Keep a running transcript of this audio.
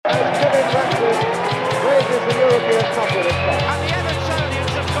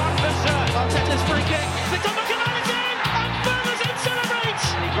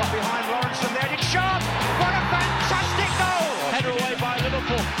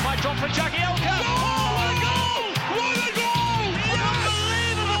drop for Jagielka. Oh, what a goal! What a goal! What an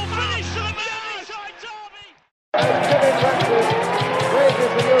unbelievable finish to the Merseyside derby!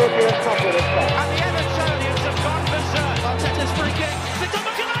 Raises the European Cup with a start. And the Evertonians have gone berserk. Arteta's free kick. Picked up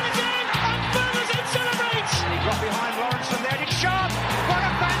by Canadian, and Ferguson celebrates. And he got behind Lawrence from there. It's sharp. What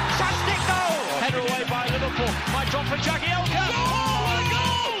a fantastic goal! Header away by Liverpool. Might drop for Jagielka. Oh, what a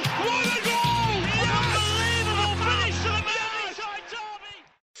goal! What a goal! What an unbelievable finish to the Merseyside derby!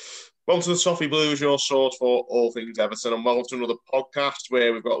 Welcome to the Toffee Blues, your source for all things Everton, and welcome to another podcast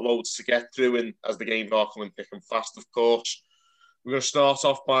where we've got loads to get through, and as the games are coming thick and fast, of course. We're going to start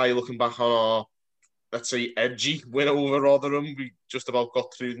off by looking back on our, let's say, edgy win over Rotherham. We just about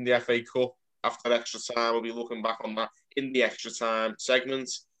got through in the FA Cup after extra time. We'll be looking back on that in the extra time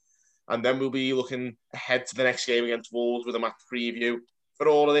segment. And then we'll be looking ahead to the next game against Wolves with a match preview. For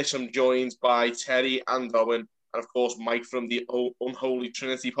all of this, I'm joined by Terry and Owen, and of course, Mike from the Unholy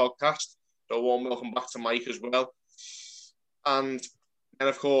Trinity podcast. So a warm welcome back to Mike as well. And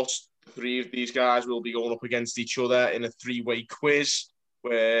of course, three of these guys will be going up against each other in a three-way quiz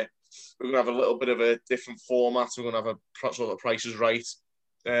where we're going to have a little bit of a different format. We're going to have a sort of Price is Right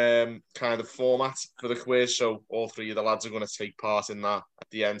kind of format for the quiz. So all three of the lads are going to take part in that at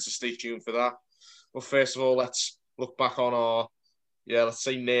the end. So stay tuned for that. But first of all, let's look back on our, let's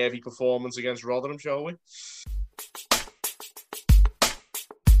say nervy performance against Rotherham, shall we?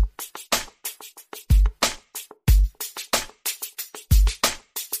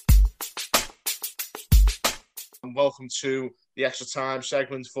 And welcome to the extra time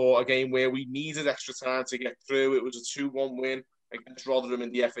segment for a game where we needed extra time to get through. It was a 2-1 win against Rotherham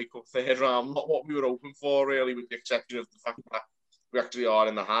in the FA Cup third round. Not what we were hoping for, really, with the exception of the fact that we actually are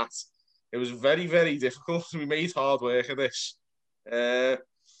in the hat. It was very, very difficult. We made hard work of this.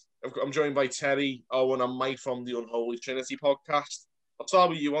 I'm joined by Terry, Owen, and Mike from the Unholy Trinity podcast. I'll start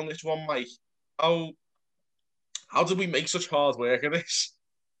with you on this one, Mike. How did we make such hard work of this?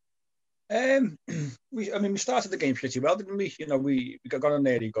 We started the game pretty well, didn't we? You know, we got an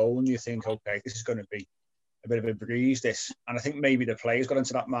early goal, and you think, okay, this is going to be a bit of a breeze, this. And I think maybe the players got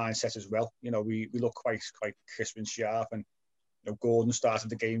into that mindset as well. You know, we look quite crisp and sharp, and you know, Gordon started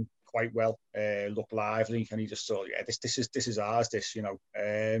the game quite well, looked lively, and he just thought, this is ours, this, you know.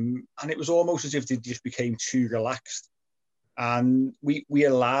 And it was almost as if they just became too relaxed. And we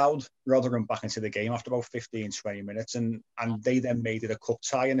allowed Rotherham back into the game after about 15, 20 minutes, and they then made it a cup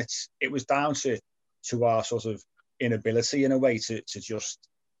tie, and it was down to our sort of inability in a way to just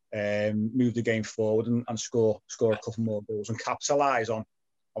move the game forward and score a couple more goals and capitalise on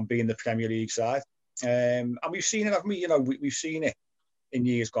being the Premier League side. And we've seen it, haven't we? You know, we've seen it in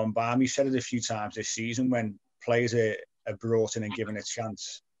years gone by. And we've said it a few times this season when players are brought in and given a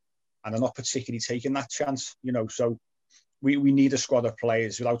chance, and they're not particularly taking that chance. You know, so we need a squad of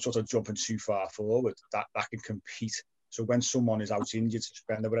players without sort of jumping too far forward that can compete. So when someone is out injured,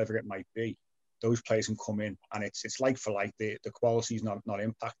 suspended, whatever it might be, those players can come in, and it's like for like. The quality is not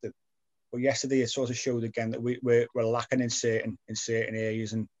impacted. But yesterday it sort of showed again that we're lacking in certain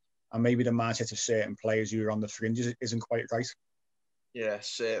areas, and maybe the mindset of certain players who are on the fringes isn't quite right. Yeah,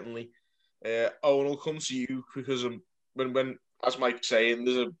 certainly. Owen, will come to you because when as Mike's saying,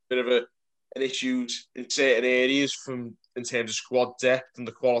 there's a bit of an issue in certain areas in terms of squad depth and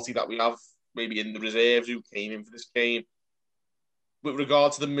the quality that we have maybe in the reserves who came in for this game. With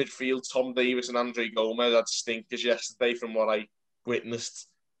regard to the midfield, Tom Davis and Andre Gomez had stinkers yesterday from what I witnessed.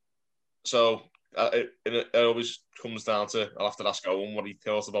 So it always comes down to, I'll have to ask Owen what he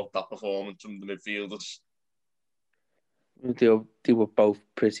thought about that performance from the midfielders. They were both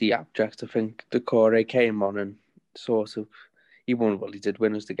pretty abject. I think Decore came on and sort of, he did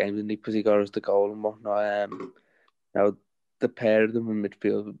win us the game, didn't he? Because he got us the goal and whatnot. Now, the pair of them in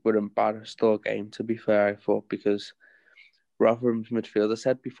midfield were embarrassed all game, to be fair, I thought, because Rotherham's midfield, I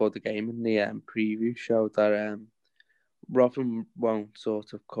said before the game in the preview show that Rotherham won't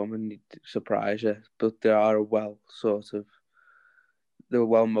sort of come and surprise you, but they are they're a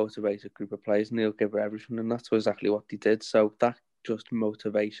well-motivated group of players, and they'll give it everything, and that's exactly what they did. So that just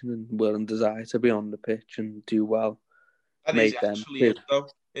motivation and will and desire to be on the pitch and do well. That is actually it, though.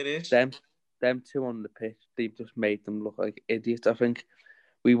 It is. Them two on the pitch, they just made them look like idiots. I think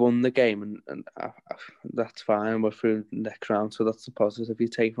we won the game, and that's fine. We're through the next round, so that's the positive you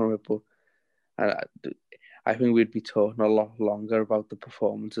take from it. But I think we'd be talking a lot longer about the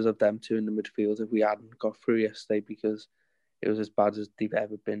performances of them two in the midfield if we hadn't got through yesterday, because it was as bad as they've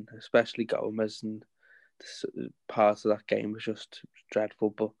ever been, especially Gomez, and part of that game was just dreadful.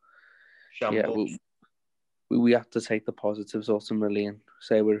 But Shambles. we have to take the positives ultimately and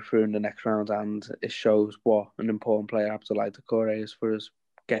say we're through in the next round, and it shows what an important player Abdoulaye Doucouré is for us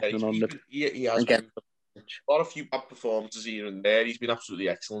getting on the he has and getting on the pitch. got a few bad performances here and there. He's been absolutely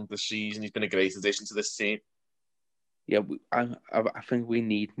excellent this season. He's been a great addition to this team. Yeah, I think we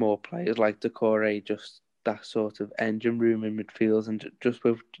need more players like Decore, just that sort of engine room in midfield, and just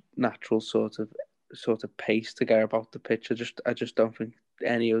with natural sort of pace to get about the pitch. I just don't think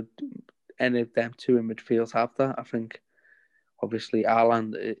any of them two in midfield have that. I think obviously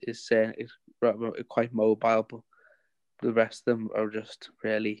Arland is quite mobile, but the rest of them are just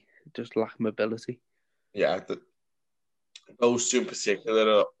lack mobility. Yeah, those two in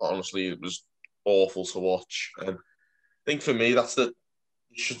particular, honestly, it was awful to watch. And I think for me, that's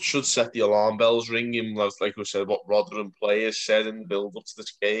should set the alarm bells ringing. Like we said, what Rotherham players said in the build up to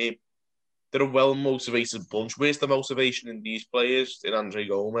this game. They're a well-motivated bunch. Where's the motivation in these players? In Andre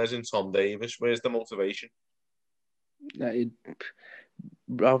Gomez and Tom Davis? Where's the motivation?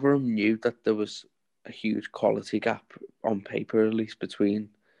 Rotherham knew that there was a huge quality gap on paper, at least between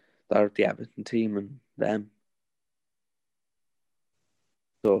the Everton team and them.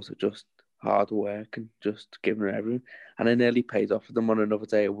 Sort of just hard work and just giving it everything. And it nearly paid off for them on another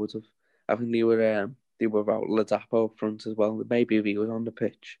day. It would have. I think they were without Ladapo up front as well. Maybe if he was on the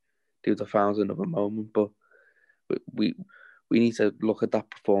pitch, they would have found another moment. But we need to look at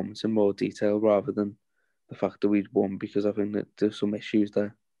that performance in more detail rather than the fact that we'd won, because I think that there's some issues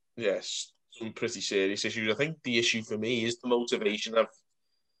there. Yes, some pretty serious issues. I think the issue for me is the motivation of.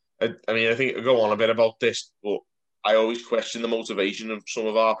 I mean, I think I'll go on a bit about this, but I always question the motivation of some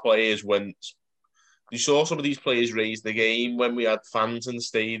of our players when you saw some of these players raise the game when we had fans in the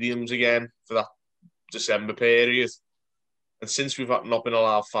stadiums again for that December period. And since we've not been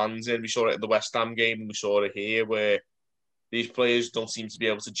allowed fans in, we saw it at the West Ham game and we saw it here, where these players don't seem to be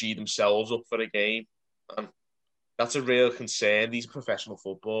able to G themselves up for a game. And that's a real concern. These are professional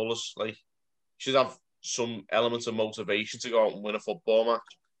footballers. Like, should have some elements of motivation to go out and win a football match.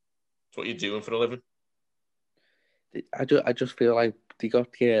 It's what you're doing for a living. I just feel like they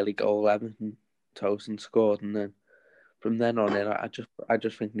got the early goal, Everton, Tosin scored, and then from then on in, I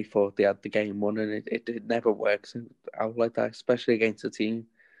just think they thought they had the game won, and it never works out like that, especially against a team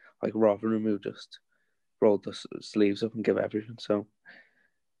like Rotherham who just rolled the sleeves up and give everything. So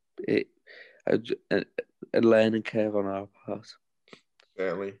a learning curve on our part.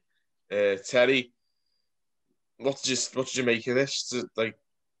 Certainly. Terry, what did you make of this? Like,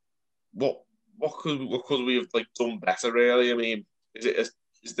 what could we have done better? Really, I mean, is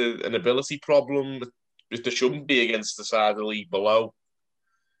there an ability problem? There shouldn't be against the side of the league below,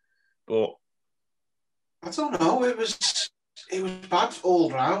 but I don't know. It was bad all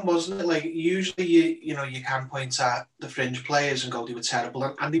round, wasn't it? Like, usually you can point at the fringe players and go, they were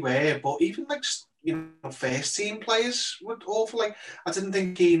terrible, and they were. But even first team players were awful. Like, I didn't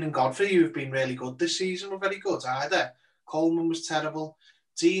think Keane and Godfrey, who've been really good this season, were very good either. Coleman was terrible.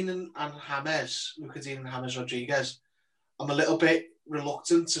 Dean and James, Luca Dean and James Rodriguez, I'm a little bit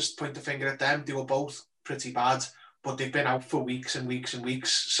reluctant to point the finger at them. They were both pretty bad, but they've been out for weeks and weeks and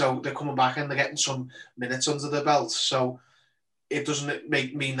weeks. So they're coming back and they're getting some minutes under their belt. So it doesn't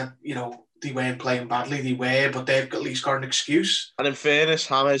mean that, they weren't playing badly. They were, but they've at least got an excuse. And in fairness,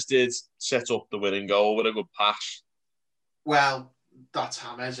 James did set up the winning goal with a good pass. Well, that's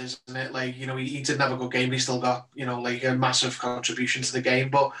James, isn't it? Like, he didn't have a good game. He still got, a massive contribution to the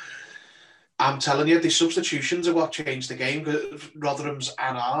game. But I'm telling you, the substitutions are what changed the game, Rotherham's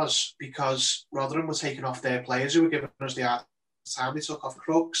and ours, because Rotherham were taking off their players who were giving us the hard time. They took off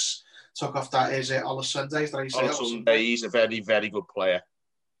Crooks, took off Olasunde, he's a very, very good player.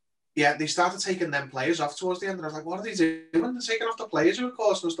 Yeah, they started taking them players off towards the end, and I was like, what are they doing? They're taking off the players who are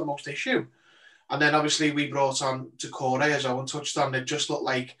causing us the most issue. And then obviously we brought on Decore, as Owen touched on. It just looked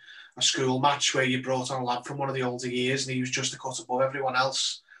like a school match where you brought on a lad from one of the older years and he was just a cut above everyone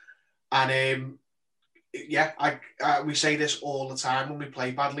else. And we say this all the time when we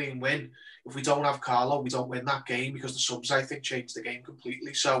play badly and win. If we don't have Carlo, we don't win that game, because the subs, I think, changed the game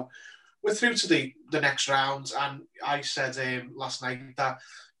completely. So we're through to the next round. And I said last night that,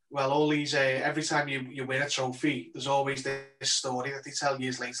 well, all these, every time you win a trophy, there's always this story that they tell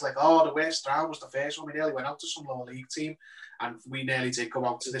years later, like, oh, the worst round was the first one. We nearly went out to some lower league team, and we nearly did go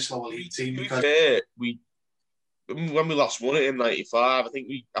out to this lower league team. Because when we last won it in '95, I think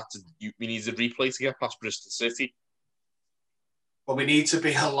we needed a replay to get past Bristol City. But we need to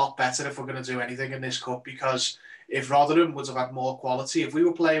be a lot better if we're going to do anything in this cup, because if Rotherham would have had more quality, if we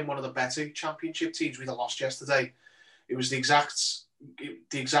were playing one of the better championship teams, we'd have lost yesterday. It was the exact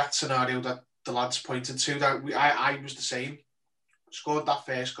scenario that the lads pointed to. That I was the same. Scored that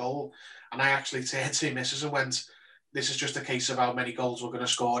first goal, and I actually turned to missus and went, this is just a case of how many goals we're going to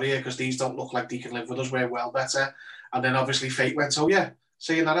score here, because these don't look like they can live with us. We're well better. And then obviously fate went, oh yeah,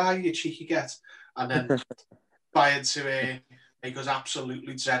 saying that, you cheeky get, and then trying to make us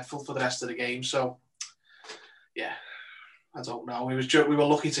absolutely dreadful for the rest of the game. So, yeah, I don't know. We were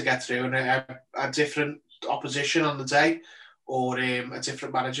lucky to get through, and a different opposition on the day, or a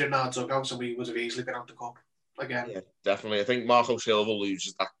different manager in our dugout, and we would have easily been out the cup again. Yeah, definitely. I think Marco Silva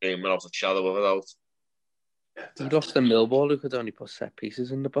loses that game without a shadow of a doubt. Yeah, we lost to Millwall, who could only put set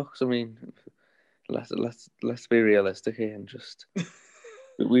pieces in the box. I mean, let's be realistic here and just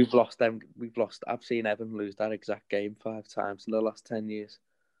we've lost them. I've seen Evan lose that exact game 5 times in the last 10 years.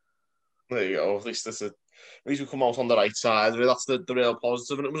 There you go. At least we come out on the right side. That's the real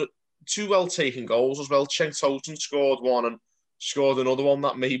positive. And it was 2 well taken goals as well. Cenk Tosun scored one and scored another one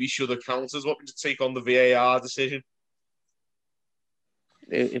that maybe should have counted. What would you take on the VAR decision?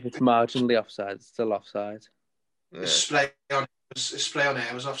 If it's marginally offside, it's still offside. Yeah. Spray on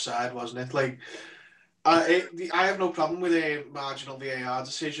air was offside, wasn't it? Like, I have no problem with marginal VAR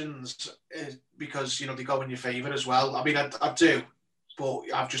decisions because they go in your favour as well. I mean, I do, but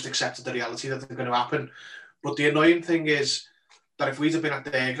I've just accepted the reality that they're going to happen. But the annoying thing is that if we'd have been at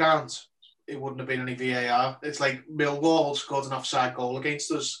their ground, it wouldn't have been any VAR. It's like Millwall scored an offside goal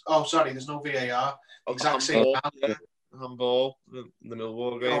against us. Oh, sorry, there's no VAR. Exact same. Handball, the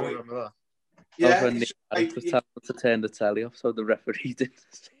Millwall game. I remember that. Yeah, to turn the telly off so the referee didn't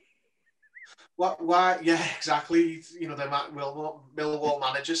see. Why? Yeah, exactly. The Millwall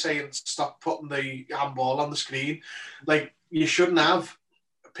manager saying stop putting the handball on the screen. Like, you shouldn't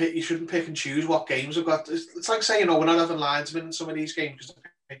pick and choose what games we've got. It's like saying, we're not having linesmen in some of these games because the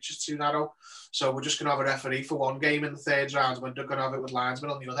pitch is too narrow. So we're just going to have a referee for one game in the third round. We're going to have it with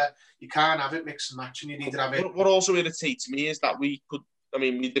linesmen on the other. You can't have it mix and match, and you need to have it. What also irritates me is that we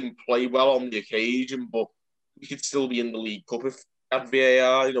didn't play well on the occasion, but we could still be in the League Cup if we had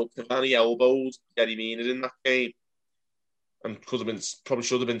VAR. Cavani elbowed Gary Mina in that game and probably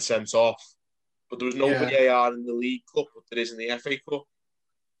should have been sent off. But there was no VAR in the League Cup, but there is in the FA Cup.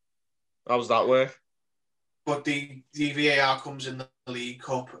 How does that work? But the VAR comes in the League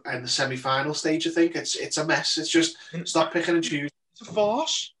Cup and the semi-final stage, I think. It's a mess. It's just stop picking and choosing. It's a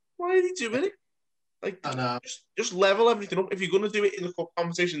farce. Why are they doing it? Just level everything up. If you're going to do it in the cup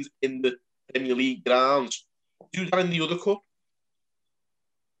competitions in the Premier League grounds, do that in the other cup.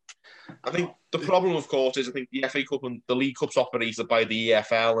 I think the problem, of course, is the FA Cup and the League Cup's operated by the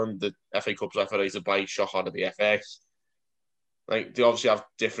EFL and the FA Cup's operated by Shahad of the FA. They obviously have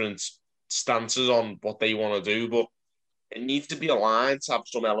different stances on what they want to do, but it needs to be aligned to have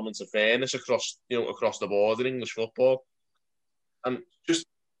some elements of fairness across the board in English football. And just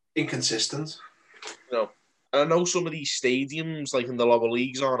inconsistent. I know some of these stadiums, like in the lower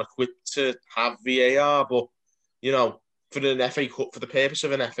leagues, aren't equipped to have VAR, but for an FA Cup, for the purpose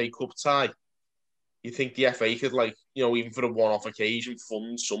of an FA Cup tie, you think the FA could, even for a one-off occasion,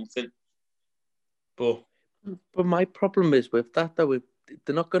 fund something. But my problem is with that, though,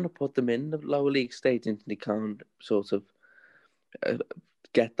 they're not going to put them in the lower league stadiums. They can't sort of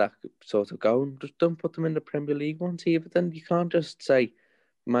get that sort of going. Just don't put them in the Premier League ones either. Then you can't just say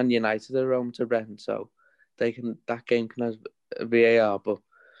Man United are home to Rennes, so that game can have a VAR, but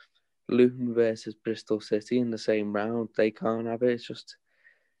Luton versus Bristol City in the same round, they can't have it. It's just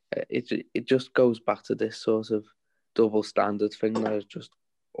it just goes back to this sort of double standard thing that is just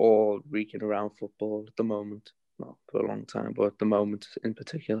all reeking around football at the moment. Not for a long time, but at the moment in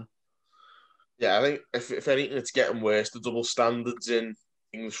particular. Yeah, I think if anything, it's getting worse. The double standards in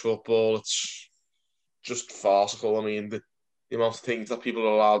English football, it's just farcical. I mean, the amount of things that people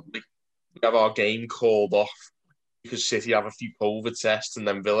are allowed. We have our game called off because City have a few COVID tests, and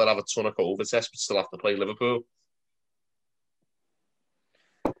then Villa have a ton of COVID tests, but still have to play Liverpool.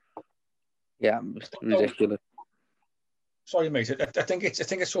 Yeah, it's ridiculous. Sorry, mate. I think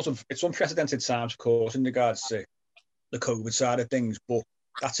it's unprecedented times, of course, in regards to the COVID side of things. But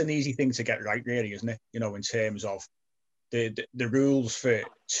that's an easy thing to get right, really, isn't it? In terms of the rules for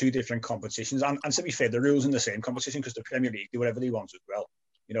 2 different competitions, and to be fair, the rules in the same competition because the Premier League do whatever they want as well.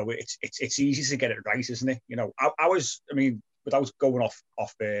 It's easy to get it right, isn't it? Without going off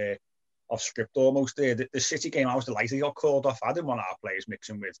script almost there, the City game, I was delighted he got called off. I didn't want our players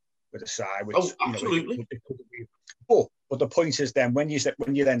mixing with a side. Which, absolutely. But the point is then when you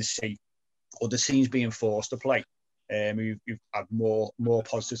then see other teams being forced to play, you've had more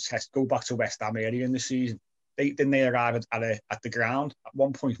positive tests. Go back to West Ham earlier in the season. They arrived at the ground. At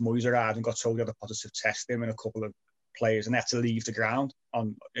one point, Moyes arrived and got told he had a positive test. Him and a couple of players, and they had to leave the ground.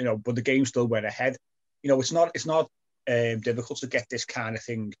 But the game still went ahead. It's not difficult to get this kind of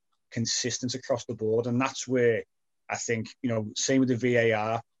thing consistent across the board, and that's where I think same with the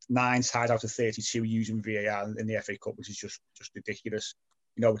VAR. 9 times out of 32 using VAR in the FA Cup, which is just ridiculous.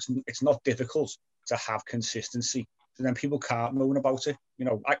 You know, it's not difficult to have consistency. So then people can't moan about it. You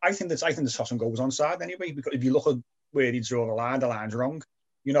know, I think the toss and go was onside anyway, because if you look at where he drew the line's wrong.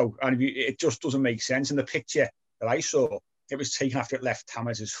 You know, and it just doesn't make sense. In the picture that I saw, it was taken after it left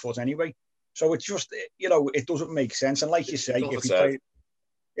Hammers' foot anyway. So it's just, you know, it doesn't make sense. And like you say, if we play,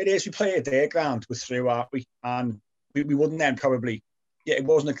 we play at their ground with through, aren't we? And we wouldn't then probably, it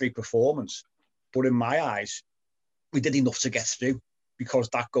wasn't a great performance. But in my eyes, we did enough to get through because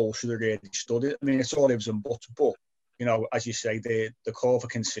that goal should have really stood it. I mean, it's all ifs and buts, but, you know, as you say, the call for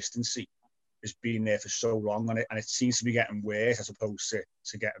consistency has been there for so long, and it seems to be getting worse as opposed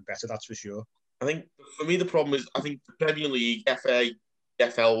to getting better, that's for sure. I think, for me, the problem is, I think the Premier League, FA,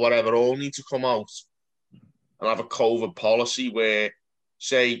 FL, whatever, all need to come out and have a COVID policy where,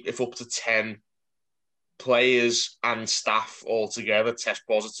 say, if up to 10 players and staff all together test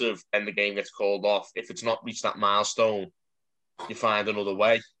positive, then the game gets called off. If it's not reached that milestone, you find another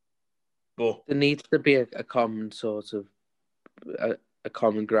way. But there needs to be a common sort of... a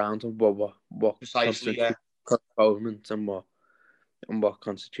common ground of what precisely, constitutes postponement and what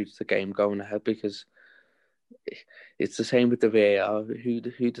constitutes the game going ahead, because it's the same with the VAR.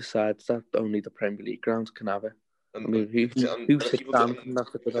 Who decides that only the Premier League grounds can have it? And, I mean, who sits down and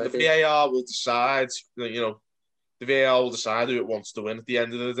that's a good idea? The VAR will decide, you know, the VAR will decide who it wants to win at the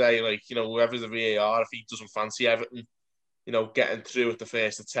end of the day. Like, you know, whoever the VAR, if he doesn't fancy Everton, you know, getting through at the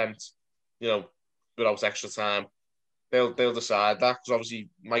first attempt, you know, without extra time, they'll decide that, because obviously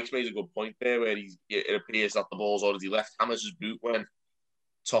Mike's made a good point there where it appears that the ball's already left Hammers' boot when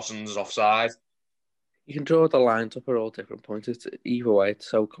Tosson's offside. You can draw the lines up at all different points. It's either way,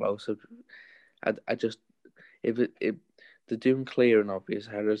 it's so close. I just if they're doing clear and obvious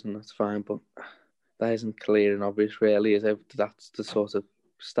errors, and that's fine, but that isn't clear and obvious really, is it? That's the sort of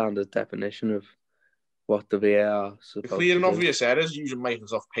standard definition of what the VAR is supposed to do. Clear and obvious errors using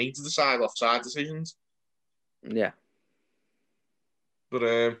Microsoft Paint to decide offside decisions. Yeah.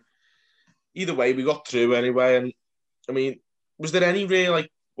 But either way, we got through anyway. And I mean, was there any real,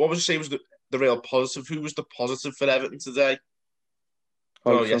 like, what would you say was the real positive? Who was the positive for Everton today?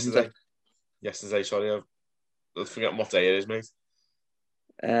 Yesterday. Yesterday, sorry. I've forgotten what day it is, mate.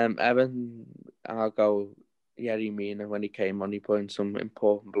 Everton, I'll go Yerry Mina. When he came on, he put in some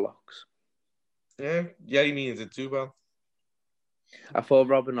important blocks. Yeah, Yerry Mina did too well. I thought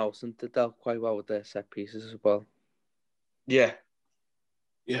Robin Olsen did dealt quite well with their set pieces as well. Yeah.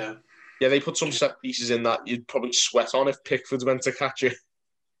 Yeah. Yeah, they put some set pieces in that you'd probably sweat on if Pickford went to catch it.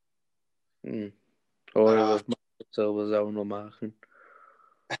 Or it was Silva's own or Martin.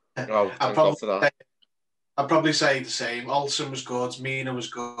 Oh, thank God for that. I'd probably say the same. Olsen was good. Mina was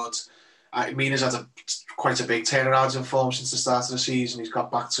good. Mina's had quite a big turnaround in form since the start of the season. He's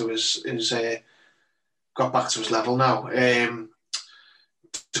got back to his level now.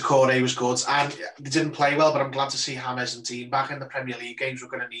 Decore was good, and they didn't play well, but I'm glad to see Hammers and team back in the Premier League games. We're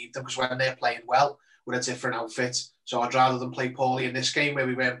going to need them, because when they're playing well, we're a different outfit. So I'd rather them play poorly in this game where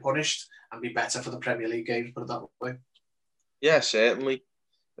we weren't punished and be better for the Premier League games, put it that way. Yeah, certainly.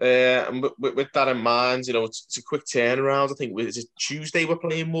 And with that in mind, you know, it's a quick turnaround. I think, is it Tuesday we're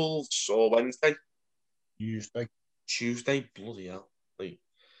playing Wolves or Wednesday? Tuesday, bloody hell. Like,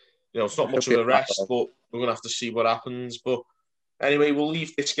 you know, it's not much of a rest, but we're going to have to see what happens. But anyway, we'll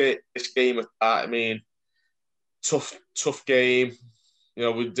leave this game at that. I mean, tough game. You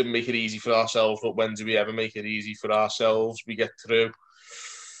know, we didn't make it easy for ourselves, but when do we ever make it easy for ourselves? We get through.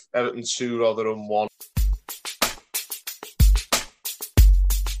 Everton 2 rather than 1.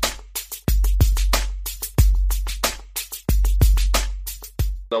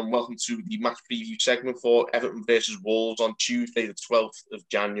 And welcome to the match preview segment for Everton versus Wolves on Tuesday, the 12th of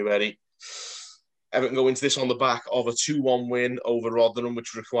January. Everton go into this on the back of a 2-1 win over Rotherham,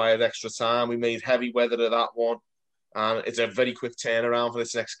 which required extra time. We made heavy weather of that one, and it's a very quick turnaround for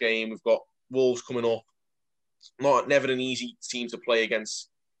this next game. We've got Wolves coming up. Never an easy team to play against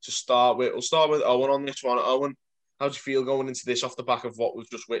to start with. We'll start with Owen on this one. Owen, how do you feel going into this off the back of what we've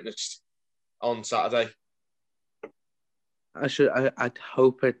just witnessed on Saturday? I'd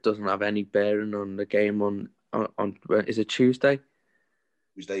hope it doesn't have any bearing on the game on is it Tuesday?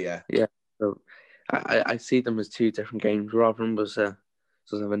 Tuesday, yeah. Yeah. So I see them as two different games. Rotherham was sort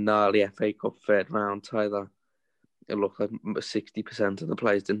of a gnarly FA Cup third round tie that it looked like 60% of the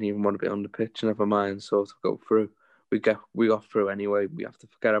players didn't even want to be on the pitch, never mind sort of go through. We got through anyway. We have to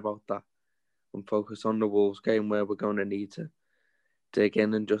forget about that and focus on the Wolves game, where we're going to need to dig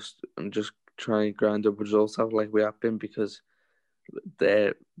in and just try and grind up results out like we have been, because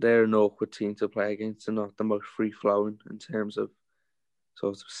they're an awkward team to play against. They're not the most free flowing in terms of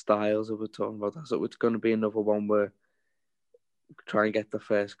sort of styles that we're talking about. So it's going to be another one where we try and get the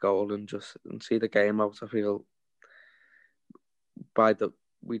first goal and see the game out. I feel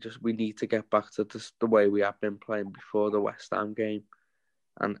we need to get back to the way we have been playing before the West Ham game,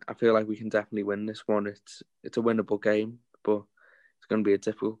 and I feel like we can definitely win this one. It's a winnable game, but it's going to be a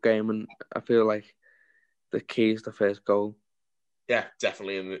difficult game, and I feel like the key is the first goal. Yeah,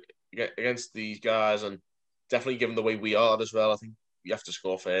 definitely, and against these guys, and definitely given the way we are as well, I think you have to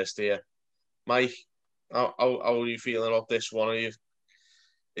score first here. Mike, how are you feeling about this one? Are you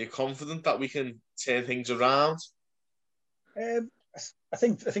confident that we can turn things around? I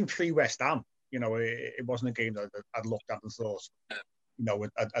think pre-West Ham, it wasn't a game that I'd looked at and thought,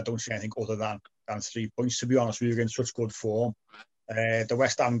 I don't see anything other than 3 points. To be honest, we were in such good form. The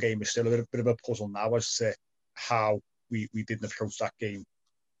West Ham game is still a bit of a puzzle now as to how we didn't approach that game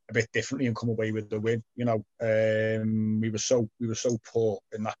a bit differently and come away with the win. We were so poor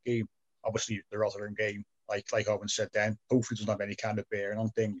in that game. Obviously, the Rotherham game, like Owen said then, hopefully doesn't have any kind of bearing on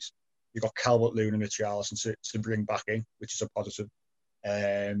things. You've got Calvert-Lewin and Richarlison to bring back in, which is a positive.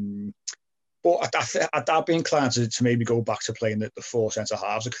 But I'd be inclined to maybe go back to playing the 4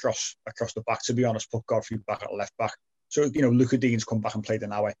 centre-halves across the back, to be honest, put Godfrey back at left back. So, Luca Dean's come back and played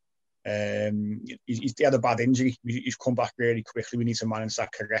an hour. He had a bad injury. He's come back really quickly. We need to manage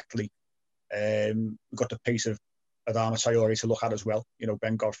that correctly. We've got the pace of Adama Traore to look at as well.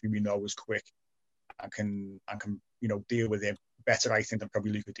 Ben Godfrey we know is quick and can deal with him better, I think, than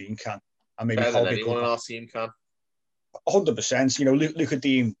probably Luca Dean can. And maybe better than anyone on our team can. 100%. Luca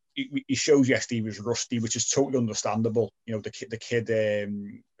Dean, he shows yesterday he was rusty, which is totally understandable. The kid,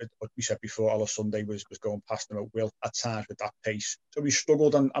 what we said before, Ola Sunday was going past him at will at times with that pace. So we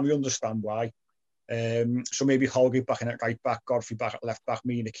struggled, and we understand why. So maybe Holgate back in at right back, Godfrey back at left back,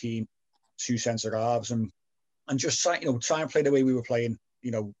 me and Keane, 2 centre halves, and just try and play the way we were playing,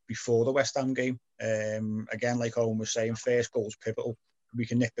 before the West Ham game. Again, like Owen was saying, first goal's pivotal. We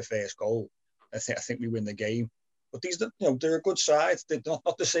can nick the first goal. I think we win the game. But these, they're a good side. They're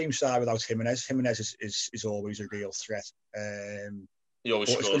not the same side without Jimenez. Jimenez is always a real threat. He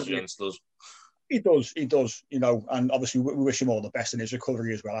always scores against us. He does. And obviously we wish him all the best in his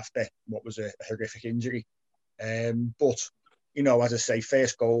recovery as well after what was a horrific injury. But as I say,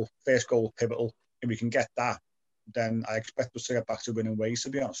 first goal pivotal. If we can get that, then I expect us to get back to winning ways, to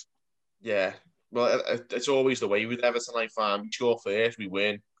be honest. Yeah. Well, it's always the way with Everton, I find. We score first, we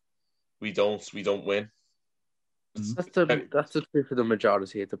win. We don't win. That's the truth of the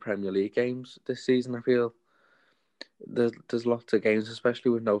majority of the Premier League games this season. I feel there's lots of games,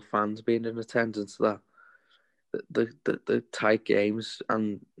 especially with no fans being in attendance. That the tight games,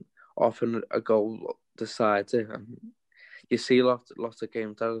 and often a goal decides it. And you see lots of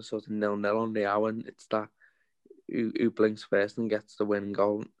games that are sort of 0-0 on the hour, and it's that who blinks first and gets the winning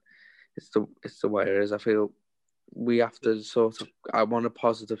goal. It's the way it is. I feel we have to I want a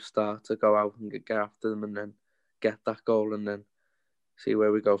positive start to go out and get after them, and then get that goal, and then see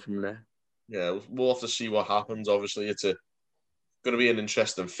where we go from there. Yeah, we'll have to see what happens. Obviously, it's going to be an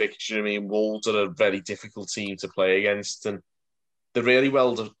interesting fixture. I mean, Wolves are a very difficult team to play against, and they're really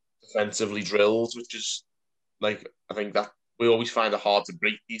well defensively drilled, which is, I think that we always find it hard to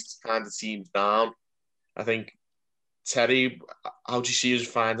break these kind of teams down. I think, Terry, how do you see us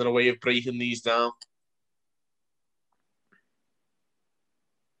finding a way of breaking these down?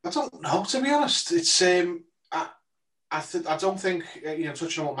 I don't know, to be honest. It's I don't think,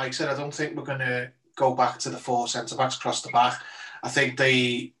 touching on what Mike said, I don't think we're going to go back to the 4 centre-backs across the back. I think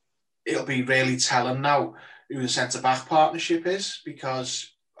it'll be really telling now who the centre-back partnership is,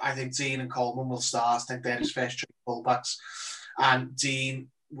 because I think Dean and Coleman will start. I think they're his first choice full-backs. And Dean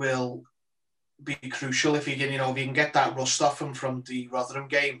will be crucial if he can get that rust off him from the Rotherham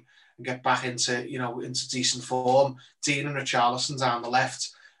game and get back into decent form. Dean and Richarlison down the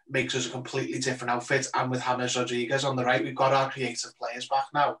left makes us a completely different outfit, and with James Rodriguez on the right, we've got our creative players back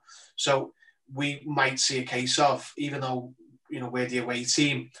now. So we might see a case of, even though we're the away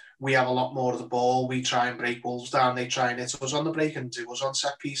team, we have a lot more of the ball. We try and break Wolves down. They try and hit us on the break and do us on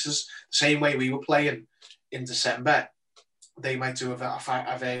set pieces. The same way we were playing in December, they might do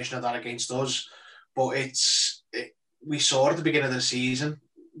a version of that against us. But we saw at the beginning of the season,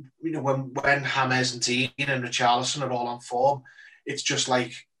 when James and Dean and Richarlison are all on form, it's just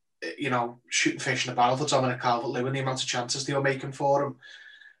like, shooting fish in a barrel for Dominic Calvert-Lewin, the amount of chances they were making for him.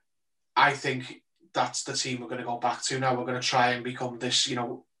 I think that's the team we're going to go back to now. We're going to try and become this,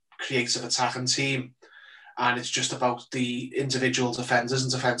 creative attacking team. And it's just about the individual defenders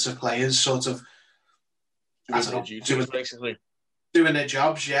and defensive players sort of doing their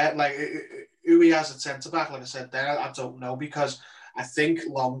jobs, yeah. Like, who he has at centre-back, like I said there, I don't know, because I think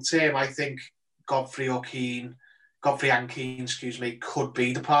long term, I think Godfrey and Keane, could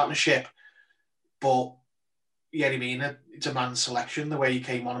be the partnership. But yeah, I mean, it demands selection the way he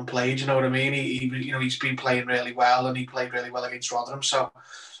came on and played. You know what I mean? He's been playing really well, and he played really well against Rotherham. So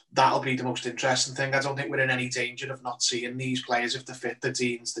that'll be the most interesting thing. I don't think we're in any danger of not seeing these players if they fit the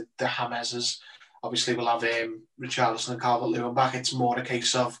Deans, the Jamezes. Obviously, we'll have Richarlison and Calvert-Lewin back. It's more a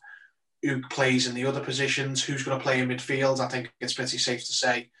case of who plays in the other positions, who's going to play in midfield. I think it's pretty safe to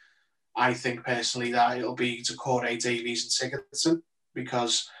say, I think personally that it'll be Doucouré, Davies and Sigurdsson,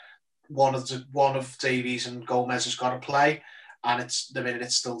 because one of Davies and Gomez has got to play, and it's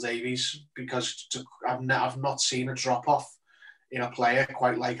still Davies, because I've not seen a drop-off in a player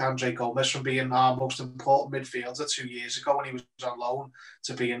quite like Andre Gomez from being our most important midfielder 2 years ago when he was on loan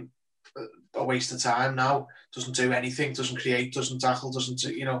to being a waste of time now. Doesn't do anything, doesn't create, doesn't tackle,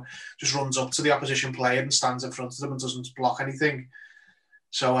 just runs up to the opposition player and stands in front of them and doesn't block anything.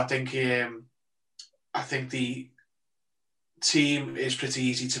 So I think the team is pretty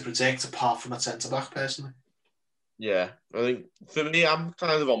easy to predict apart from a centre-back, personally. Yeah, I think for me, I'm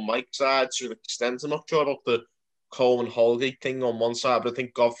kind of on Mike's side to an extent. I'm not sure about the Coleman-Holgate thing on one side, but I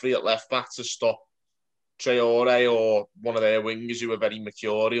think Godfrey at left-back to stop Traore or one of their wingers who are very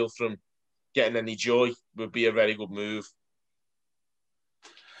mercurial from getting any joy would be a very good move.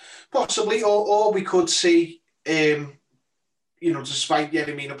 Possibly, or we could see, despite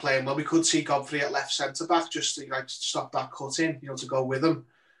Yeremina playing well, we could see Godfrey at left centre-back just to stop that cut in, to go with him.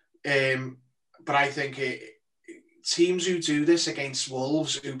 But I think teams who do this against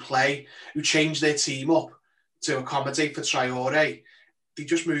Wolves, who change their team up to accommodate for Traore, they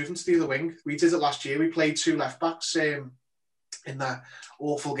just move into the other wing. We did it last year. We played two left-backs in that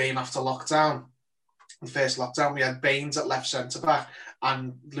awful game after lockdown. The first lockdown, we had Baines at left centre-back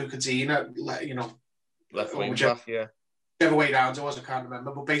and Luca Dean at, left wing back, yeah. Whichever way round it was, I can't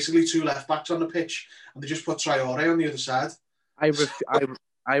remember. But basically two left-backs on the pitch, and they just put Traore on the other side.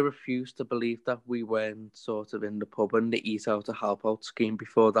 I refuse to believe that we weren't sort of in the pub and the eat out to help out scheme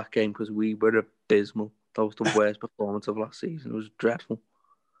before that game, because we were abysmal. That was the worst performance of last season. It was dreadful.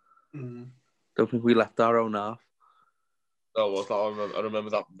 Don't think we left our own half. I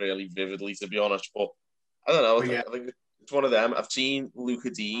remember that really vividly, to be honest. But I don't know. I think it's one of them. I've seen Luca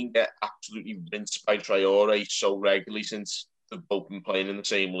Dean get absolutely rinsed by Traore so regularly since they've both been playing in the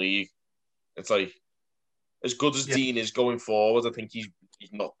same league. It's like, as good as Dean is going forward, I think he's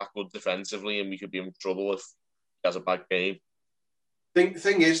not that good defensively, and we could be in trouble if he has a bad game.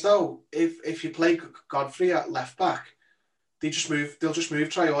 Thing is, though, if you play Godfrey at left back, they'll just move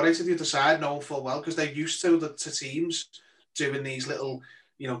Traore to the other side, knowing full well, because they're used to teams doing these little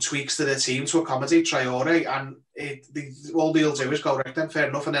tweaks to their team to accommodate Traore, and all they'll do is go right then, fair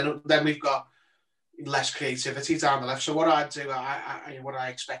enough, and then we've got less creativity down the left. So what I'd do, what I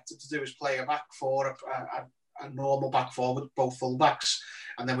expected to do is play a back four, a normal back four with both full backs,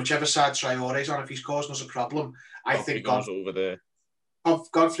 and then whichever side Traore's on, if he's causing us a problem, I think he goes over there.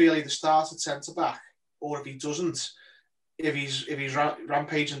 Godfrey will either start at centre back, or if he doesn't, if he's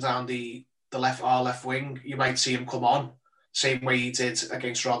rampaging down our left wing, you might see him come on, same way he did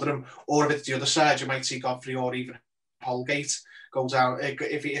against Rotherham. Or if it's the other side, you might see Godfrey or even Holgate go down.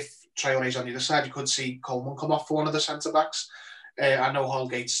 If Traore's on the other side, you could see Coleman come off for one of the centre backs. I know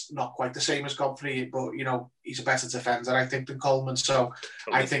Holgate's not quite the same as Godfrey, but he's a better defender, I think, than Coleman. So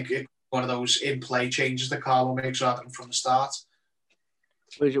I think it's one of those in-play changes that Carlo makes rather than from the start.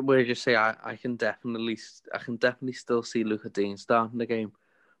 Where you say I can definitely still see Luca Dean starting the game,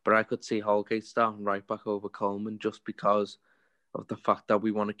 but I could see Holgate starting right back over Coleman just because of the fact that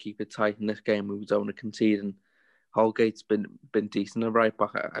we want to keep it tight in this game. We don't want to concede, and Holgate's been decent at right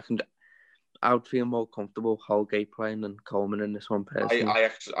back. I would feel more comfortable Holgate playing than Coleman in this one. Personally,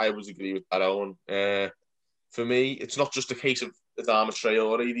 I would agree with that, Owen. For me, it's not just a case of Adama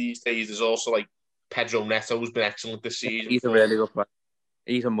Traore these days. There's also like Pedro Neto, who's been excellent this season. He's a really good player.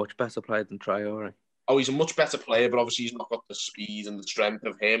 He's a much better player than Traore. Oh, he's a much better player, but obviously he's not got the speed and the strength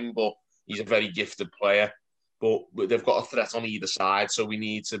of him, but he's a very gifted player. But they've got a threat on either side, so we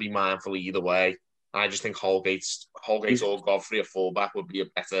need to be mindful either way. I just think Holgate or Godfrey at fullback would be a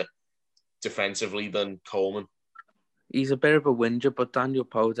better defensively than Coleman. He's a bit of a whinger, but Daniel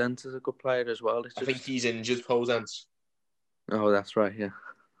Podence is a good player as well. I think he's injured, Podence. Oh, that's right, yeah.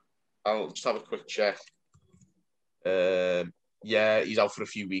 I'll just have a quick check. Yeah, he's out for a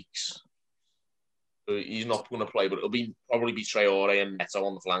few weeks. So he's not going to play, but it'll probably be Traore and Neto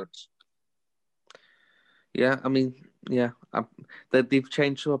on the flanks. Yeah, I mean, yeah. They've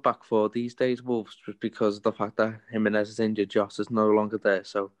changed to a back four these days, Wolves, just because of the fact that Jimenez is injured, Joss is no longer there,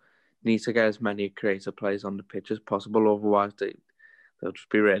 so need to get as many creative players on the pitch as possible. Otherwise, they'll just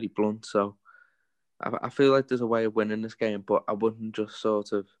be really blunt. So I feel like there's a way of winning this game, but I wouldn't just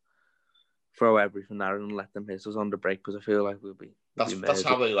sort of throw everything at it and let them hit us on the break, because I feel like we'll be. That's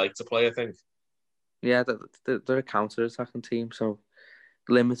how they like to play, I think. Yeah, they're a counter-attacking team, so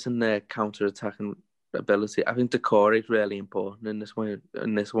limiting their counter-attacking ability. I think Decore is really important in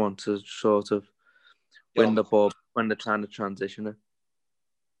this one to sort of win the ball when they're trying to transition it.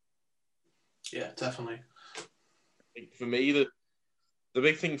 Yeah, definitely. For me, the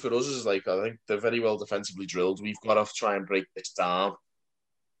big thing for us is, like, I think they're very well defensively drilled. We've got to try and break this down.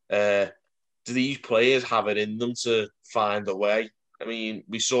 Do these players have it in them to find a way? I mean,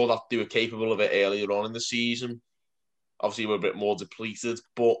 we saw that they were capable of it earlier on in the season. Obviously, we're a bit more depleted,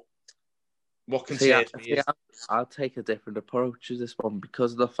 but what concerns me is... I'll take a different approach to this one,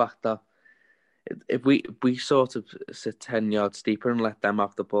 because of the fact that if we sort of sit 10 yards deeper and let them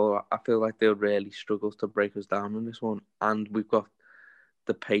have the ball, I feel like they'll really struggle to break us down in this one. And we've got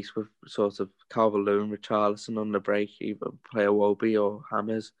the pace with sort of Calvert-Lewin, Richarlison on the break, either play Iwobi or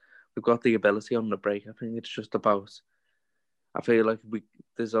James. We've got the ability on the break. I think it's just about... I feel like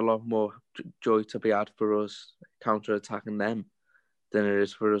there's a lot more joy to be had for us counter-attacking them than it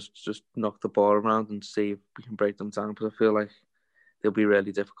is for us to just knock the ball around and see if we can break them down. Because I feel like they'll be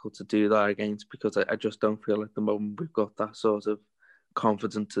really difficult to do that against, because I just don't feel like at the moment we've got that sort of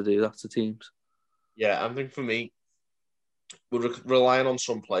confidence to do that to teams. Yeah, I think for me, we're relying on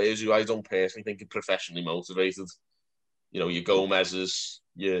some players who I don't personally think are professionally motivated. You know, your Gomez's,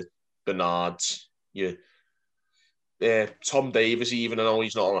 your Bernards, your Tom Davies, even though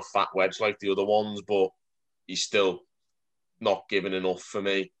he's not on a fat wedge like the other ones, but he's still not giving enough for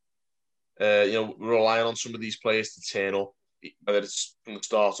me. We're relying on some of these players to turn up, whether it's from the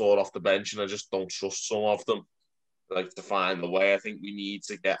start or off the bench, and I just don't trust some of them. Like, to find the way. I think we need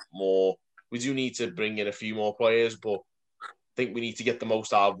to get more. We do need to bring in a few more players, but I think we need to get the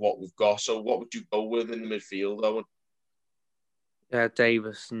most out of what we've got. So what would you go with in the midfield, Owen? Yeah,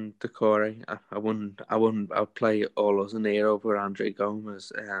 Davis and Decore. I wouldn't. I'd play Olosuné over Andre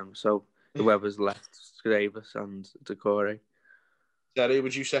Gomez. So whoever's left, Davis and Decore. Jerry,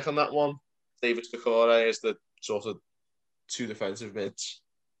 would you second that one? Davis, Decore as the sort of two defensive mids.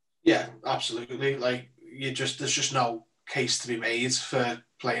 Yeah, absolutely. Like, there's just no case to be made for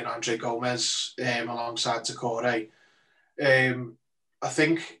playing Andre Gomez alongside Decore. I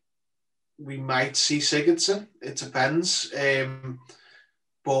think we might see Sigurdsson. It depends.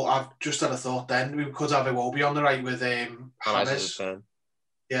 But I've just had a thought then. We could have Iwobi on the right with James.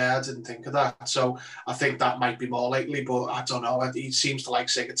 Yeah, I didn't think of that. So I think that might be more likely, but I don't know. He seems to like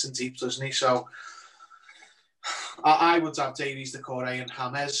Sigurdsson deep, doesn't he? So I would have Davies, Decore and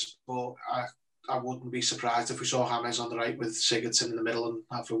James, but I wouldn't be surprised if we saw James on the right with Sigurdsson in the middle and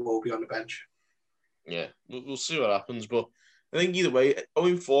have Iwobi on the bench. Yeah, we'll see what happens, but I think either way,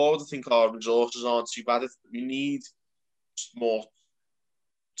 going forward, I think our resources aren't too bad. We need more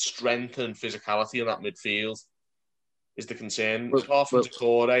strength and physicality in that midfield is the concern. Apart from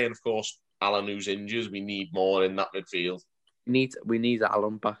Decore and, of course, Alan, who's injured, we need more in that midfield. We need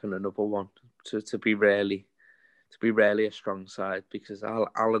Alan back in another one to be really a strong side, because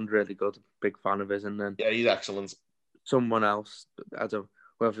Alan's really good, big fan of his, and then he's excellent. Someone else, I don't,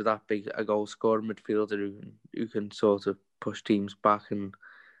 whether that be a goal scorer midfielder who can sort of push teams back and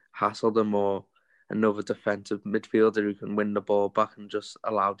hassle them, or another defensive midfielder who can win the ball back and just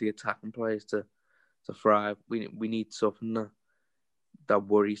allow the attacking players to thrive. We need something that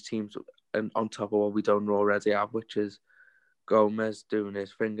worries teams, and on top of what we don't already have, which is Gomez doing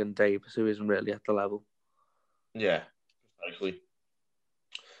his thing and Davis, who isn't really at the level. Yeah, precisely.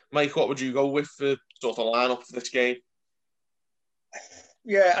 Mike, what would you go with for sort of lineup for this game?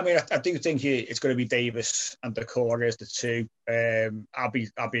 Yeah, I mean, I do think it's going to be Davis and Decore as the two. I'll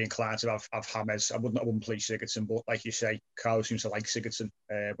be inclined to have James. I wouldn't play Sigurdsson, but like you say, Carl seems to like Sigurdsson.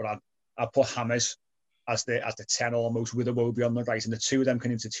 But I'd put James as the 10 almost, with Iwobi on the right, and the two of them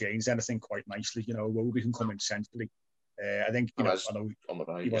can interchange then, I think, quite nicely. You know, Iwobi can come in centrally. I think, I know on the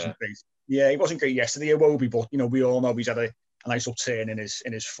right, he wasn't great. Yeah, he wasn't great yesterday, Iwobi, but we all know he's had a nice upturn in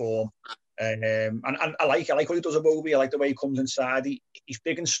his form. And I like what he does at Iwobi. I like the way he comes inside. He's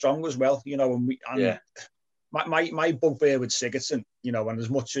big and strong as well, My bugbear with Sigurdsson, and as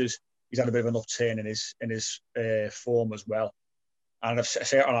much as he's had a bit of an upturn in his form as well, and I've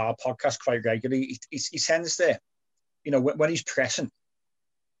said it on our podcast quite regularly, he tends to, when he's pressing,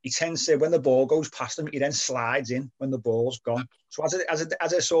 he tends to, when the ball goes past him, he then slides in when the ball's gone. So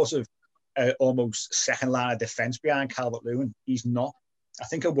as a sort of almost second line of defence behind Calvert-Lewin, he's not. I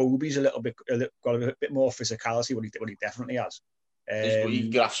think Iwobi's got a bit more physicality, what he definitely has. He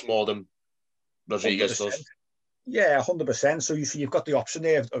grafts more than Rodriguez does. Yeah, 100%. So you've got the option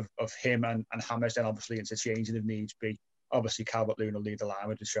there of him and Hammers then obviously interchanging if needs be. Obviously, Calvert-Lewin will lead the line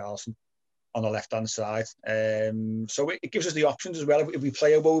with Richarlison on the left-hand side. So it gives us the options as well. If we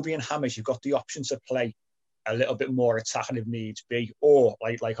play Iwobi and Hammers, you've got the option to play a little bit more attacking if needs be. Or,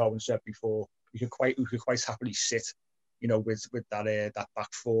 like Owen said before, we could quite happily sit, with that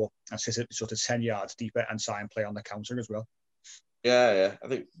back four and sit sort of 10 yards deeper and try and play on the counter as well. Yeah. I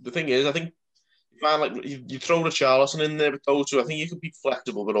think the thing is, you throw Richarlison in there with those two. I think you could be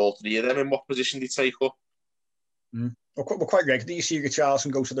flexible with all three of them. In what position do you take up? We're quite regular. You see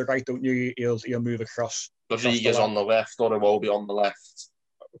Richarlison go to the right, don't you? He'll move across. Rodriguez on the left or Iwobi on the left.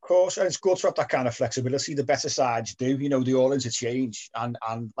 Of course, and it's good to have that kind of flexibility. The better sides do, they all interchange. And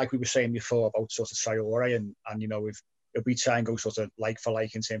like we were saying before about sort of Traore and if we try and go sort of like for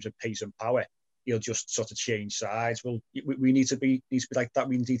like in terms of pace and power, he'll just sort of change sides. Well, we need to be like that.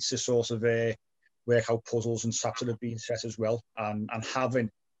 We need to sort of work out puzzles and traps that have been set as well. And having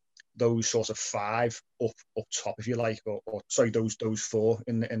those sort of five up top, if you like, or sorry, those four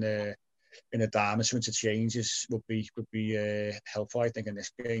in a diamond to interchanges would be helpful, I think, in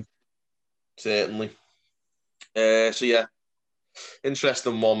this game. Certainly. So yeah,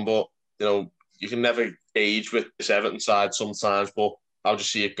 interesting one, but you can never gauge with this Everton side sometimes. But I'll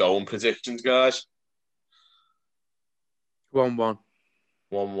just see it going. Predictions, guys. 1-1.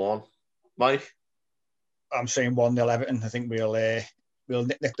 1-1. Mike. I'm saying 1-0 Everton. I think we'll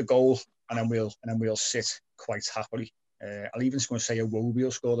nick the goal and then we'll sit quite happily. I'll even just going to say Iwobi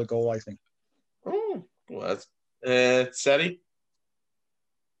will score the goal, I think. Oh, what? Seri?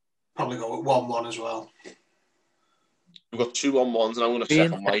 Probably go with 1-1 as well. We've got 2 1-1s, and I'm going to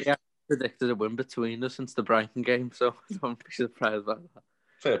second Mike. I predicted a win between us since the Brighton game, so I don't be surprised by that.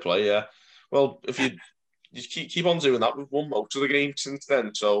 Fair play, yeah. Well, if you keep on doing that, we've won most of the games since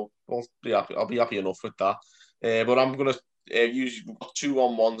then, so I'll be happy enough with that. But I'm going to we've got 2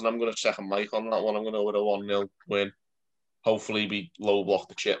 1-1s, and I'm going to second Mike on that one. I'm going to go with a 1-0 win. Hopefully, we low block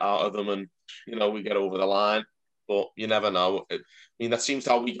the shit out of them, and we get over the line. But you never know. I mean, that seems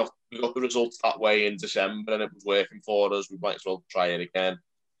how we got the results that way in December, and it was working for us. We might as well try it again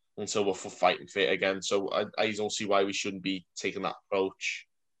until we're fighting fit again. So I don't see why we shouldn't be taking that approach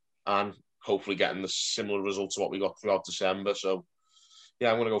and hopefully getting the similar results to what we got throughout December. So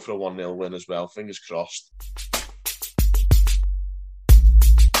yeah, I'm going to go for a 1-0 win as well. Fingers crossed.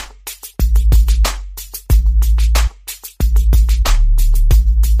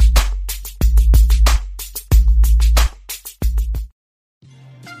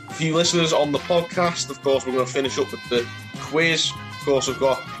 For you listeners on the podcast, of course, we're going to finish up with the quiz. Of course, we've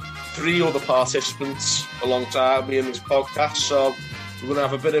got 3 other participants alongside me in this podcast, so we're going to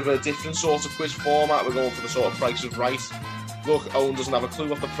have a bit of a different sort of quiz format. We're going for the sort of Price is Right. Look, Owen doesn't have a clue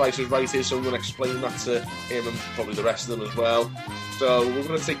what the Price is Right is, so I'm going to explain that to him and probably the rest of them as well. So we're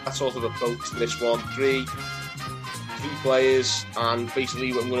going to take that sort of approach to this one. Three players, and basically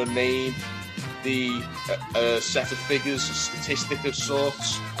I'm going to name the set of figures, a statistic of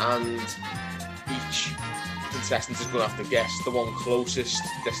sorts, and each contestant is going to have to guess the one closest,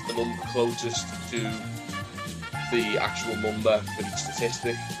 guess the number closest to the actual number for each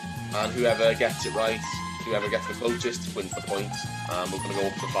statistic, and whoever gets it right, whoever gets the closest wins the point. And we're going to go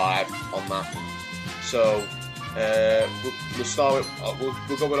up to 5 on that. So we'll start with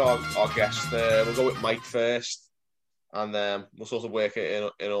we'll go with our guest. We'll go with Mike first. And then we'll sort of work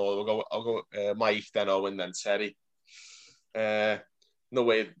it in order. I'll go Mike, then Owen, then Terry. No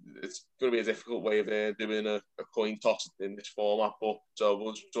way, it's going to be a difficult way of doing a coin toss in this format. But so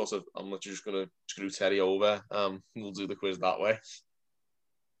we'll sort of, I'm just going to screw Terry over. We'll do the quiz that way.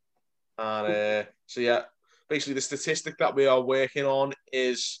 And so yeah, basically the statistic that we are working on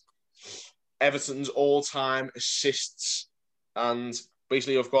is Everton's all-time assists. And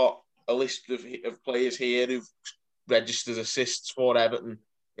basically, I've got a list of players here who've registered assists for Everton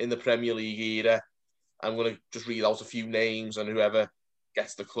in the Premier League era. I'm going to just read out a few names, and whoever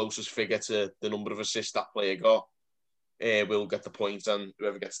gets the closest figure to the number of assists that player got will get the point, and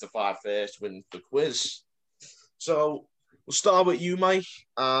whoever gets to 5 first wins the quiz. So we'll start with you, Mike,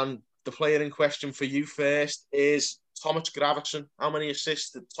 and the player in question for you first is Thomas Gravesen. How many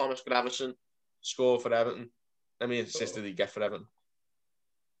assists did Thomas Gravesen score for Everton? How many assists did he get for Everton?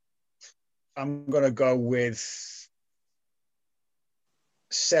 I'm going to go with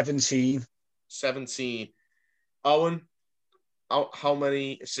 17. 17. Owen, how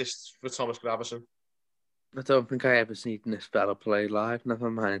many assists for Thomas Gravesen? I don't think I ever seen this fella play live.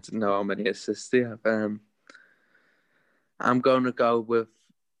 Never mind to know how many assists he have. I'm going to go with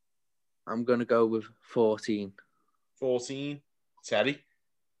 14. 14. Terry?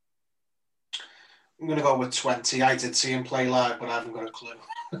 I'm going to go with 20. I did see him play live, but I haven't got a clue.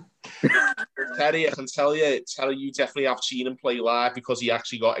 Terry, I can tell you definitely have seen him play live because he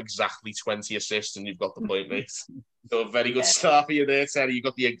actually got exactly 20 assists, and you've got the point, mate. So a very good start for you there, Terry. You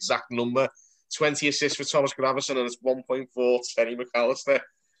got the exact number. 20 assists for Thomas Gravison, and it's 1.4 Terry McAllister.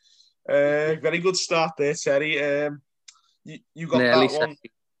 Very good start there, Terry. You got Nearly that one.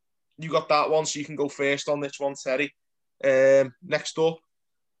 You got that one, so you can go first on this one, Terry. Next up,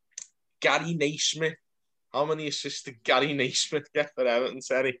 Gary Naismith. How many assists did Gary Naismith get for Everton,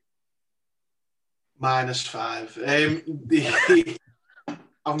 Terry? -5.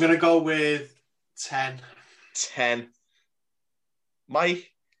 I'm going to go with 10. 10.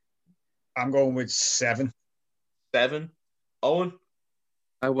 Mike? I'm going with 7. 7. Owen?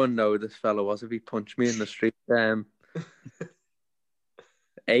 I wouldn't know who this fella was if he punched me in the street.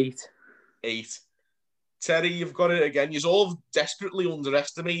 8. 8. Terry, you've got it again. You've all desperately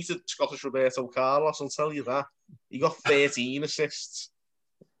underestimated Scottish Roberto Carlos, I'll tell you that. He got 13 assists.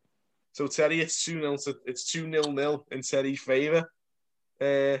 So, Terry, it's 2-0 it's 2-0 in Terry's favour.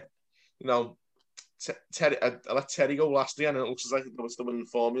 Terry, I let Terry go last again, and it looks like it's the winning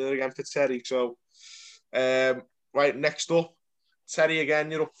formula again for Terry. So, right, next up, Terry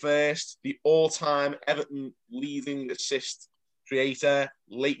again, you're up first. The all-time Everton leading assist creator,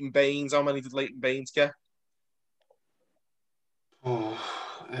 Leighton Baines. How many did Leighton Baines get?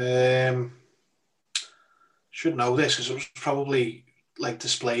 Should know this because it was probably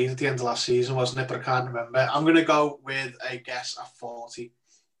displayed at the end of last season, wasn't it? But I can't remember. I'm going to go with a guess at 40.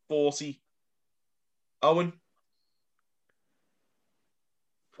 40. Owen?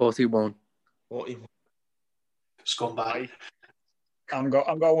 41. 41. Scumbag. I'm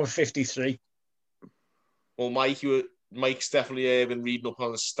going with 53. Well, Mike's definitely been reading up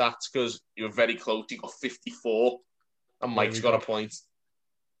on the stats because you were very close. He got 54, and Mike's got a point.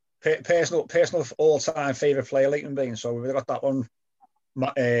 Personal all-time favourite player, Leighton Baines. So we've got that one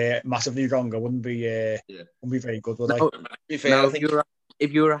massively wrong. I wouldn't be very good, would I?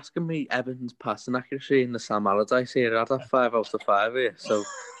 If you were asking me Everton's passing accuracy in the Sam Allardyce here, I'd have 5 out of 5 here. So,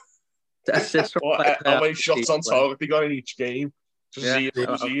 how many shots on target they got in each game? Just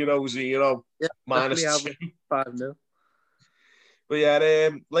 0-0-0. Yeah, -2. 5-0. But yeah,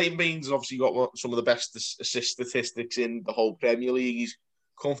 Leighton Baines has obviously got some of the best assist statistics in the whole Premier League. He's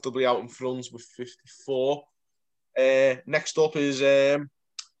comfortably out in front with 54. Next up is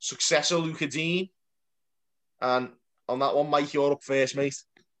successor Luca Dean. And on that one, Mike, you're up first, mate.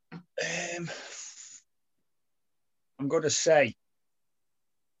 I'm going to say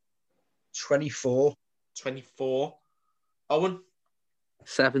 24. 24. Owen?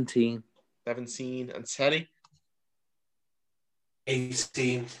 17. 17. And Terry?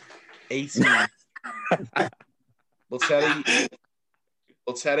 18. 18. Well,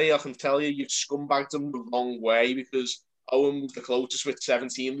 Terry, I can tell you've scumbagged them the wrong way because Owen was the closest with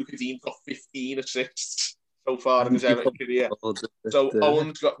 17. Luca Dean got 15 assists so far in his Everton career. So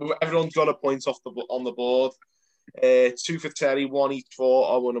everyone's got a point on the board. 2 for Terry, 1 each for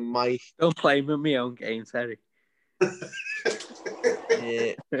Owen and Mike. Don't play with my own game, Terry.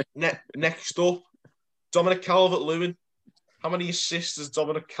 Next up, Dominic Calvert-Lewin. How many assists has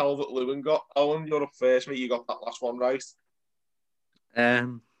Dominic Calvert-Lewin got? Owen, you're up first, mate. You got that last one right.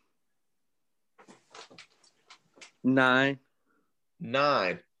 9. 9.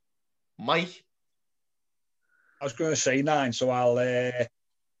 Mike? I was going to say 9, so I'll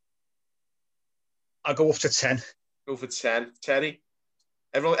go up to 10. Go for 10. Terry?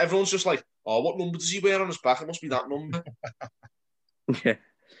 Everyone's just like, oh, what number does he wear on his back? It must be that number. Yeah.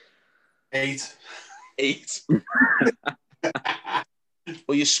 8. 8.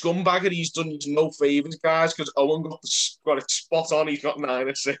 Well, your scumbagger, he's done no favours, guys, because Owen got it spot on. He's got 9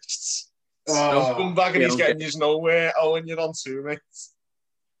 assists. No scumbagger, he's getting you nowhere. Owen, you're on 2, mate.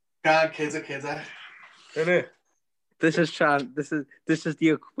 Can't kidder. Isn't it? This is the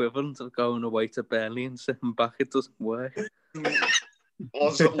equivalent of going away to Burnley and sitting back. It doesn't work.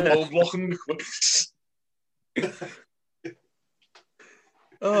 Was it low blocking the quicks?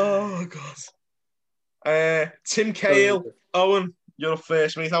 Oh God. Tim Cahill, Owen, you're up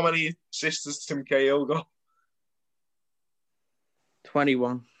first, mate. How many assists has Tim Cahill got?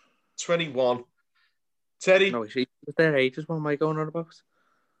 21. 21. Terry? No, was their ages. What am I going on about?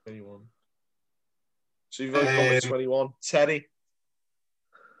 21. So you've only gone with 21. Terry?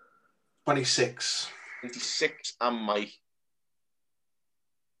 26. 26 and Mike.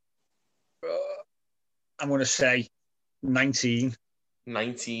 I'm going to say 19.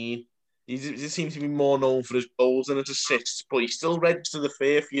 19. He seems to be more known for his goals than his assists, but he still registered a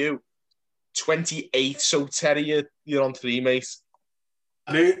fair few. 28. So Terry, you're on 3, mate.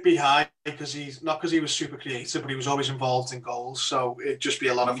 I knew it'd be high because he was super creative, but he was always involved in goals. So it'd just be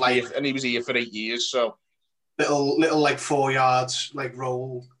a lot of like, and he was here for 8 years, so little like 4 yards like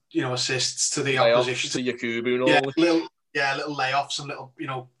roll, assists to the opposition, to Yakubu and all. Little layoffs and little,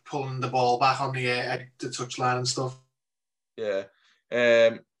 pulling the ball back on the touchline and stuff. Yeah.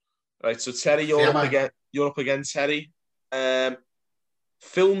 Right. So Terry, you're up again, Terry.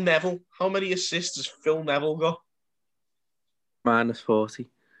 Phil Neville. How many assists has Phil Neville got? -40.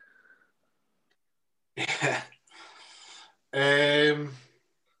 Yeah.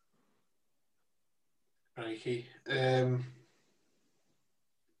 Crikey. 10.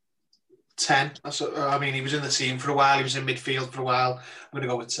 I mean, he was in the team for a while. He was in midfield for a while. I'm going to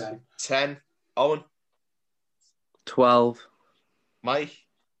go with 10. 10. Owen? 12. Mike?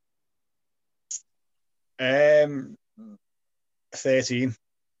 13.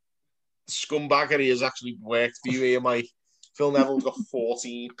 Scumbaggery has actually worked for you here, Mike. Phil Neville got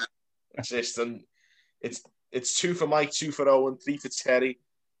 14 assists, and it's 2 for Mike, 2 for Owen, 3 for Terry,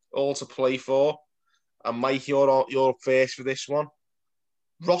 all to play for. And Mike, you're up first for this one.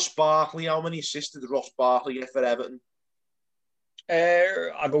 Ross Barkley, how many assists did Ross Barkley get for Everton?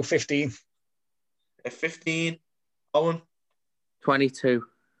 I'll go 15. 15. Owen? 22.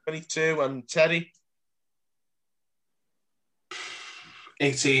 22. And Terry?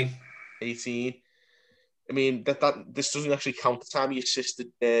 18. 18. I mean, this doesn't actually count the time he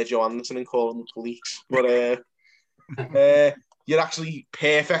assisted Joe Anderson in calling the police. But you're actually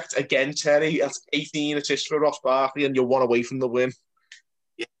perfect again, Terry. That's 18 assists for Ross Barkley, and you're 1 away from the win.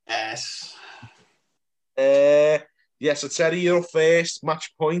 Yes. So Terry, you're up first.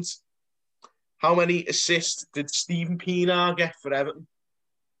 Match point. How many assists did Stephen Pienaar get for Everton?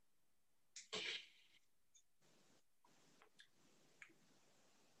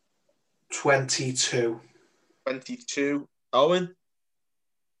 22. 22. Owen?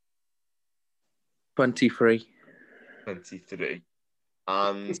 23. 23.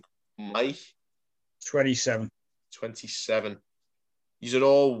 And Mike? 27. 27. These are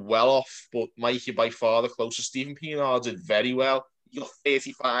all well off, but Mike, you're by far the closest. Stephen Pienaar did very well. He got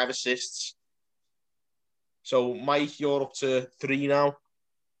 35 assists. So, Mike, you're up to 3 now.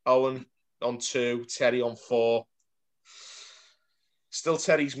 Owen on 2. Terry on 4. Still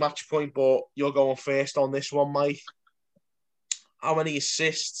Terry's match point, but you're going first on this one, Mike. How many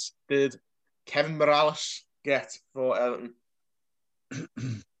assists did Kevin Morales get for Everton?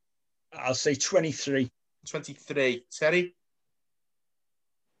 I'll say 23. 23. Terry?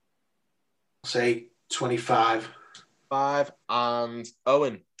 I'll say 25. 5. And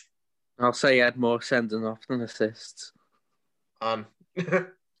Owen? I'll say he had more sending off than assists. And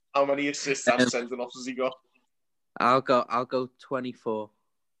how many assists and sending offs has he got? I'll go 24.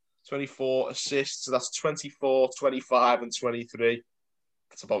 24 assists. So that's 24, 25, and 23.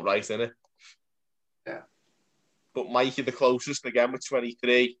 That's about right, isn't it? Yeah. But Mike, you're the closest again with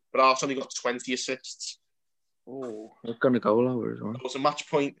 23. But Arsenal only got 20 assists. Oh, we're going to go lower as well. So it's a match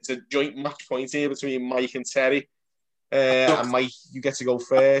point. It's a joint match point here between Mike and Terry. And Mike, you get to go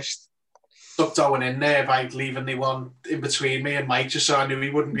first. Stuck Owen in there by leaving the one in between me and Mike, just so I knew he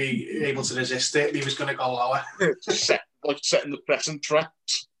wouldn't be able to resist it. He was going to go lower. Setting the pressing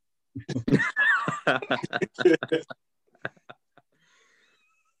traps.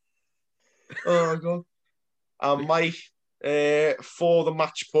 Oh, God. And Mike, for the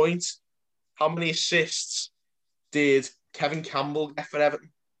match point, how many assists did Kevin Campbell get for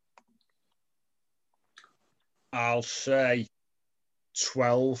Everton? I'll say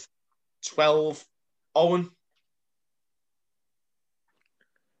 12. 12. Owen?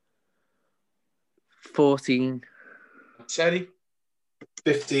 14. Terry?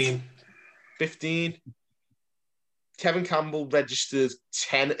 15. 15. Kevin Campbell registered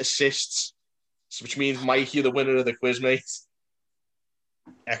 10 assists, which means Mike, you're the winner of the quiz, mate.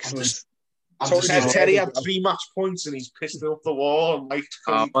 Excellent. Terry had 3 match points and he's pissed up the wall. And Mike's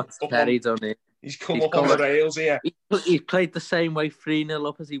come what's Terry done here? He's come up on the rails here. He played the same way 3-0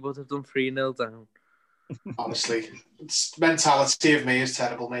 up as he would have done 3-0 down. Honestly, mentality of me is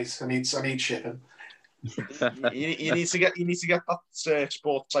terrible, mate. I need shipping. you need to get that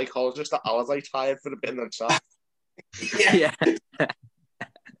sports psychologist that Allardyce hired for the bin themselves. Yeah.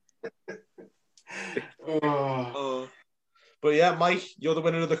 But yeah, Mike, you're the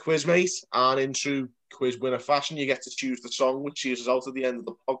winner of the quiz, mate. And in true quiz winner fashion, you get to choose the song which cheers us out at the end of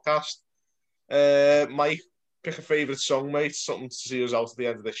the podcast. Mike, pick a favourite song, mate. Something to see us out at the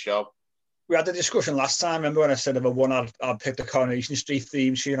end of this show. We had a discussion last time. Remember when I said if I won, I'd pick the Coronation Street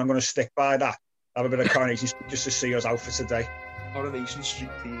theme tune. I'm going to stick by that. Have a bit of Coronation Street just to see us out for today. Coronation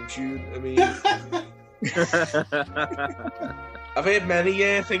Street theme tune. I mean, I've heard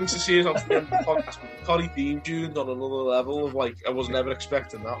many things to see off the podcast, but Corrie theme tunes on another level of like, I was never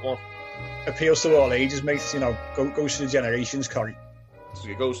expecting that one. Appeals to all ages, mate. You know, goes to the generations, Corrie. So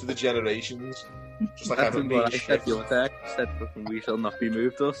it goes to the generations. Just like That's having what me I said the other day. I said fucking we shall not be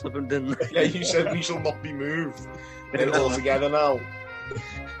moved or something, didn't I? Yeah, you said we shall not be moved. They're all together now.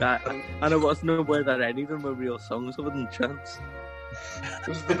 And I wasn't aware that any of them were real songs other than chants.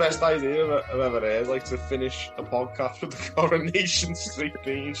 This is the best idea I've ever heard, like to finish a podcast with the Coronation Street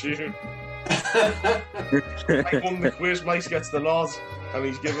theme tune. Like won the quiz, Mike gets the nod, and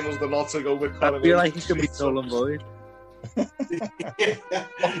he's giving us the nod to go with Coronation. I feel like he should be null and void.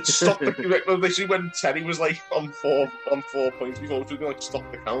 Stop the literally when Terry was like on four points before, we were going like stop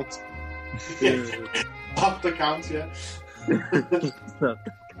the count. Stop the count, yeah.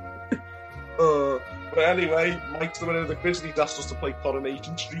 But anyway, Mike's the winner of the quiz and he's asked us to play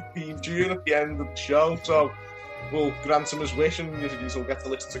Coronation Street theme tune at the end of the show, so we'll grant him his wish and he'll get to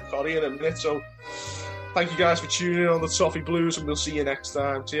listen to Corrie in a minute. So thank you guys for tuning in on the Toffee Blues and we'll see you next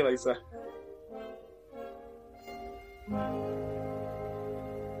time. See you later.